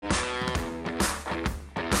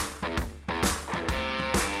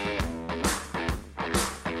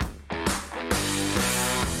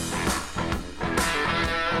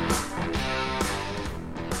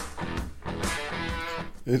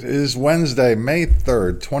It is Wednesday, May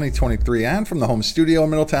 3rd, 2023, and from the home studio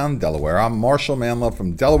in Middletown, Delaware, I'm Marshall Manlove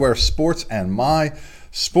from Delaware Sports and My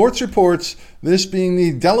Sports Reports, this being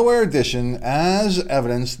the Delaware edition as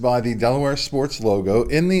evidenced by the Delaware Sports logo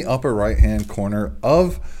in the upper right-hand corner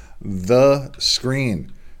of the screen.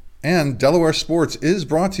 And Delaware Sports is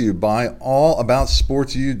brought to you by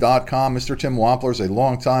allaboutsportsu.com. Mr. Tim Wampler is a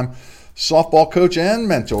longtime softball coach and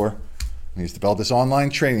mentor. He's developed this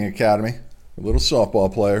online training academy for little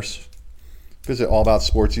softball players. Visit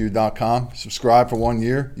allaboutsportsu.com. Subscribe for 1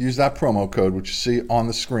 year. Use that promo code, which you see on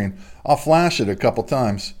the screen. I'll flash it a couple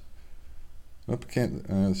times. Nope,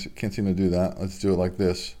 can't seem to do that. Let's do it like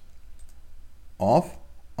this. Off,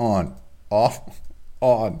 on, off,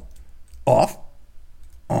 on, off,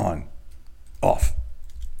 on, off.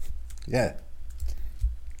 Yeah.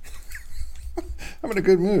 I'm in a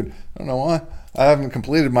good mood. I don't know why. I haven't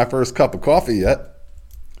completed my first cup of coffee yet.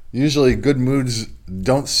 Usually good moods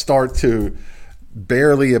don't start to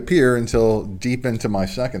barely appear until deep into my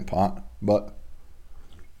second pot. But,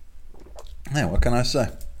 man, what can I say?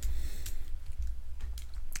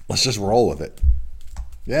 Let's just roll with it.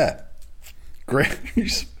 Yeah.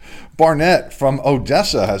 Grace Barnett from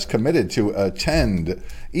Odessa has committed to attend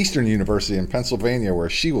Eastern University in Pennsylvania, where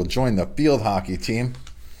she will join the field hockey team.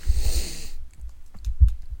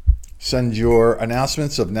 Send your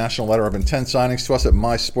announcements of National Letter of Intent signings to us at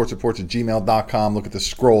mysportsreports@gmail.com. Look at the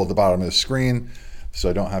scroll at the bottom of the screen so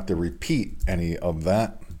I don't have to repeat any of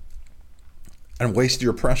that and waste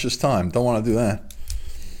your precious time. Don't want to do that.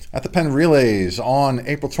 At the Penn Relays on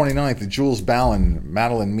April 29th, Jules Ballin,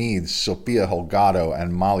 Madeline Meads, Sophia Holgado,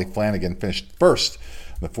 and Molly Flanagan finished first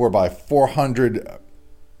in the 4x400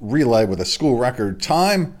 relay with a school record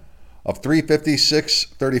time of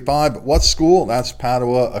 3:56:35. What school? That's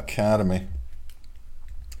Padua Academy.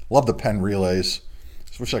 Love the Penn Relays.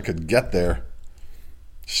 Just wish I could get there.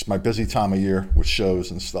 Just my busy time of year with shows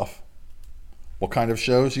and stuff. What kind of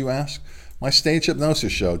shows, you ask? My stage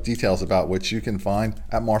hypnosis show, details about which you can find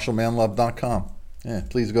at marshallmanlove.com. Yeah,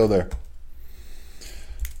 please go there.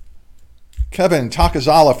 Kevin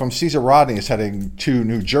Takazala from Cesar Rodney is heading to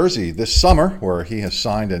New Jersey this summer, where he has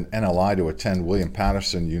signed an NLI to attend William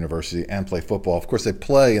Patterson University and play football. Of course, they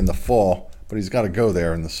play in the fall, but he's got to go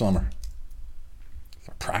there in the summer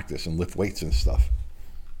for practice and lift weights and stuff.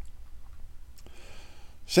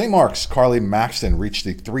 St. Mark's Carly Maxton reached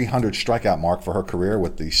the 300 strikeout mark for her career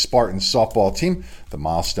with the Spartans softball team. The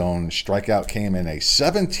milestone strikeout came in a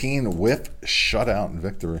 17-whiff shutout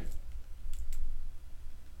victory.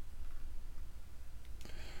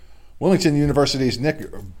 Wilmington University's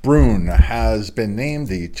Nick Brune has been named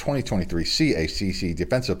the 2023 CACC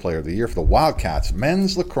Defensive Player of the Year for the Wildcats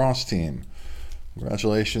men's lacrosse team.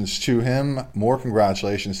 Congratulations to him. More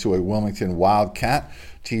congratulations to a Wilmington Wildcat.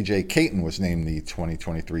 TJ Caton was named the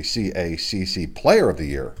 2023 CACC Player of the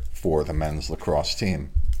Year for the men's lacrosse team.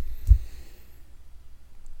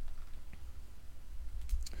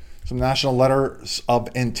 Some national letters of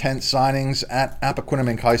intent signings at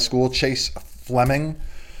Appoquinimink High School. Chase Fleming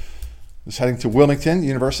is heading to Wilmington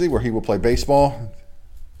University, where he will play baseball.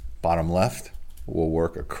 Bottom left will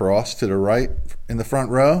work across to the right in the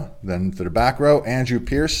front row, then to the back row. Andrew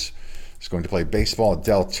Pierce is going to play baseball at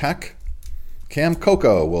Del Tech. Cam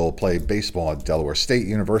Coco will play baseball at Delaware State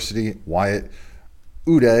University. Wyatt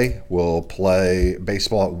Uday will play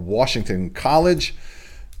baseball at Washington College.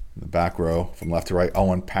 In the back row, from left to right,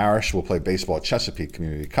 Owen Parrish will play baseball at Chesapeake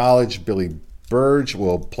Community College. Billy Burge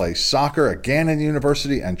will play soccer at Gannon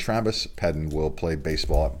University, and Travis Pedden will play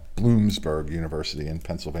baseball at Bloomsburg University in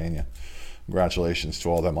Pennsylvania. Congratulations to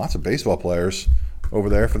all of them. Lots of baseball players over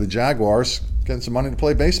there for the Jaguars, getting some money to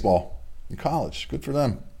play baseball in college. Good for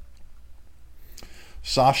them.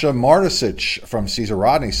 Sasha Martisic from Cesar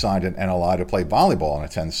Rodney signed an NLI to play volleyball and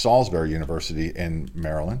attend Salisbury University in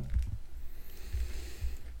Maryland.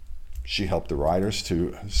 She helped the Riders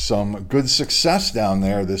to some good success down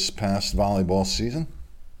there this past volleyball season.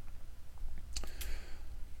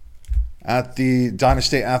 At the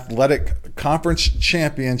Dynasty Athletic Conference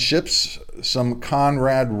Championships, some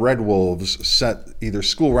Conrad Red Wolves set either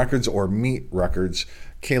school records or meet records.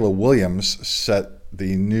 Kayla Williams set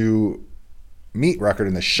the new meet record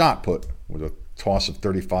in the shot put with a toss of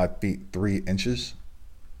 35 feet 3 inches.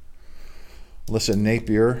 Alyssa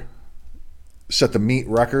Napier set the meet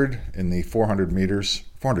record in the 400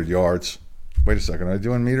 yards. Wait a second, are they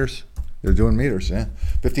doing meters? They're doing meters, yeah.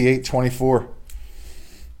 58:24.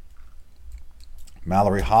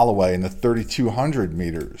 Mallory Holloway in the 3,200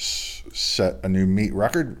 meters set a new meet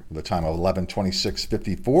record with a time of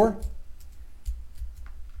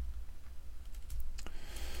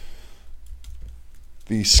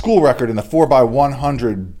The school record in the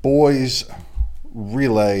 4x100 boys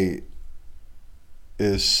relay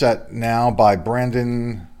is set now by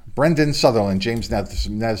Brendan Sutherland, James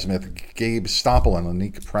Nesmith, Gabe Stoppel, and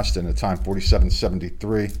Lanique Preston at time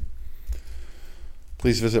 47:73.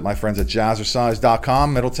 Please visit my friends at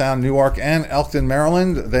jazzercise.com, Middletown, Newark, and Elkton,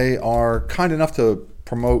 Maryland. They are kind enough to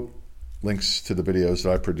promote links to the videos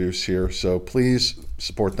that I produce here, so please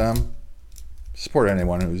support them. Support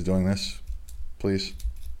anyone who's doing this, please.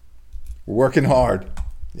 We're working hard.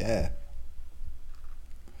 Yeah.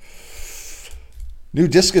 New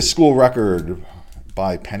discus school record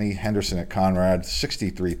by Penny Henderson at Conrad,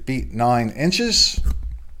 63 feet 9 inches.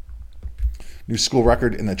 New school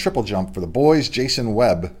record in the triple jump for the boys, Jason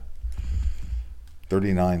Webb,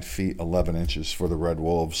 39 feet 11 inches for the Red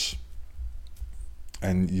Wolves.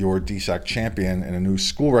 And your DSAC champion in a new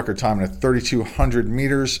school record time in a 3,200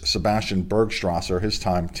 meters, Sebastian Bergstrasser, his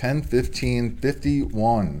time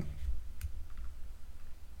 10:15:51.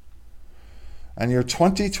 And your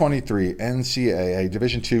 2023 NCAA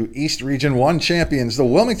Division II East Region 1 champions, the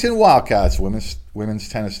Wilmington Wildcats women's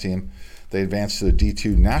tennis team. They advanced to the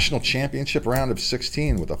D2 National Championship round of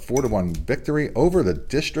 16 with a 4-1 victory over the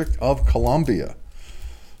District of Columbia.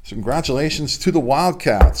 So congratulations to the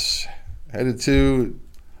Wildcats. Headed to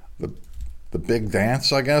the big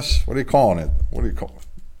dance, I guess. What are you calling it? What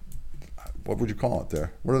would you call it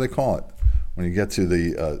there? What do they call it when you get to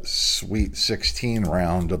the Sweet 16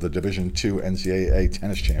 round of the Division II NCAA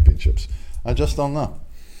Tennis Championships? I just don't know.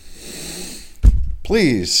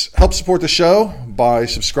 Please help support the show by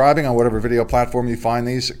subscribing on whatever video platform you find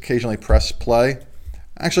these. Occasionally press play.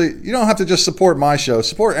 Actually, you don't have to just support my show.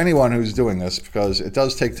 Support anyone who's doing this, because it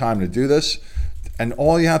does take time to do this. And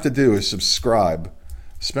all you have to do is subscribe,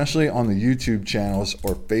 especially on the YouTube channels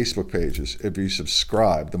or Facebook pages. If you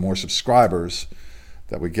subscribe, the more subscribers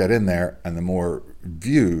that we get in there and the more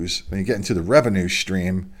views, then you get into the revenue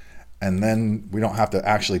stream, and then we don't have to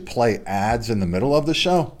actually play ads in the middle of the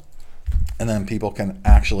show. And then people can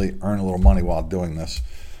actually earn a little money while doing this.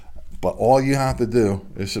 But all you have to do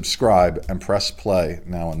is subscribe and press play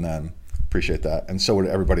now and then. Appreciate that. And so would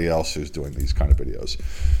everybody else who's doing these kind of videos.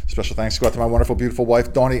 Special thanks go out to my wonderful, beautiful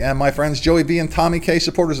wife, Dawnie, and my friends Joey B and Tommy K,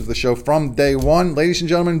 supporters of the show from day one. Ladies and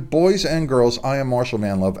gentlemen, boys and girls, I am Marshall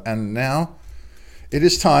Manlove. And now it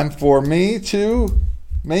is time for me to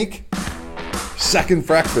make second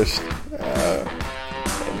breakfast.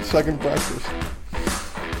 Second breakfast.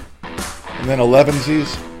 And then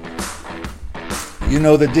 11sies. You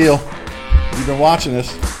know the deal. You've been watching this.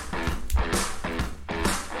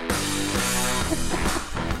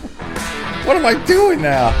 What am I doing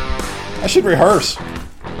now? I should rehearse.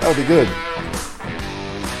 That would be good.